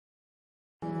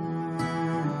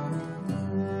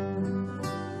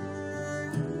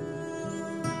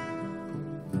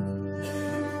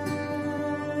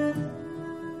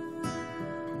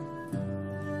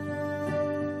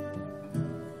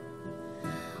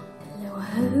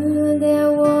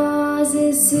There was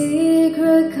a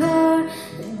secret chord,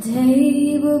 the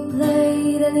table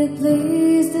played and it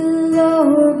pleased the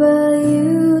Lord, but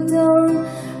you don't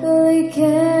really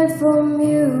care for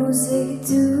music,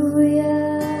 do ya?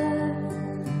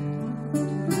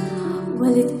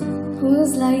 Well, it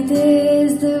goes like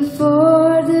this: the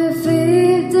fourth, the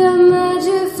fifth, the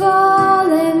major fall,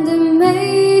 and the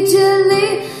major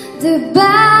lead, the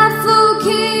baffled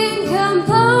king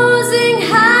composing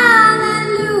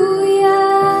hallelujah,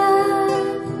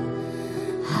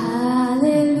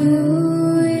 hallelujah,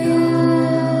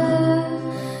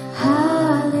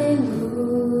 hallelujah,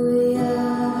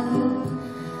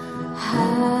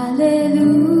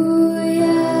 hallelujah,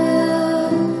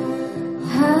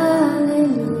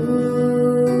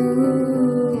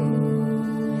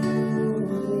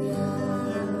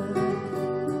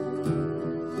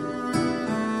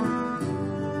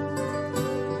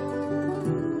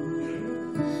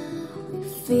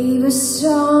 Fever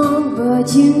strong,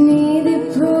 but you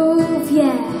needed proof,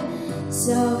 yeah.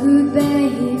 So her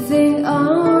bathing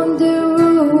on the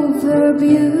roof, her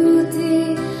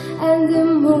beauty and the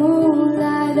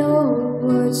moonlight all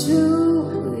were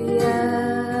true,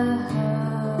 yeah.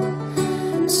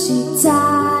 She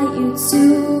tied you to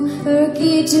her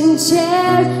kitchen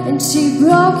chair and she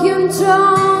broke your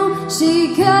throne.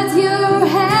 She cut your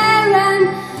hair and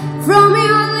from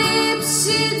your lips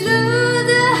she drew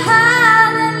the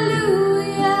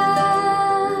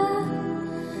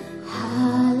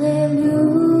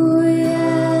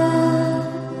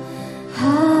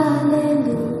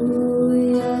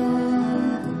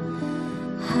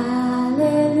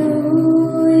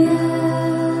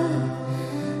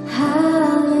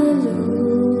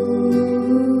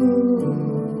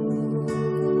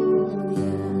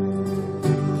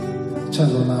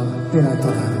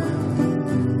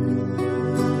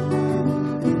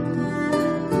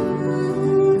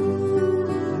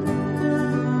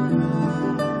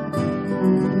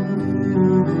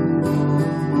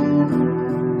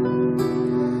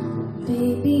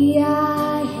Baby,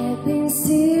 I have been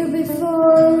here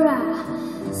before. I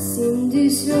seen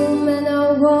this room and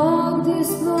I walked this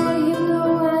floor. You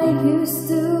know I used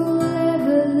to live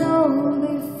alone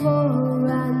before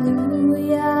I knew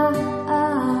ya.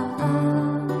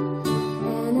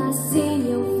 And I seen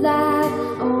your flag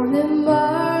on the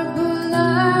marble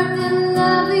earth. And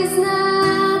love is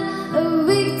not a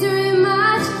victory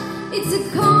match, it's a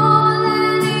call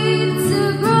and it's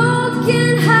a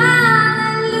broken heart.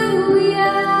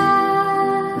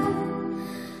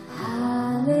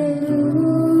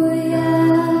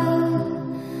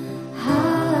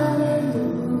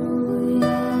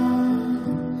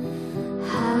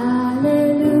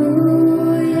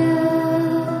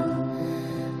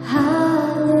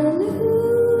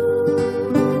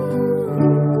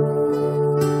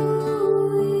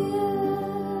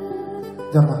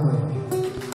 Gyarmat.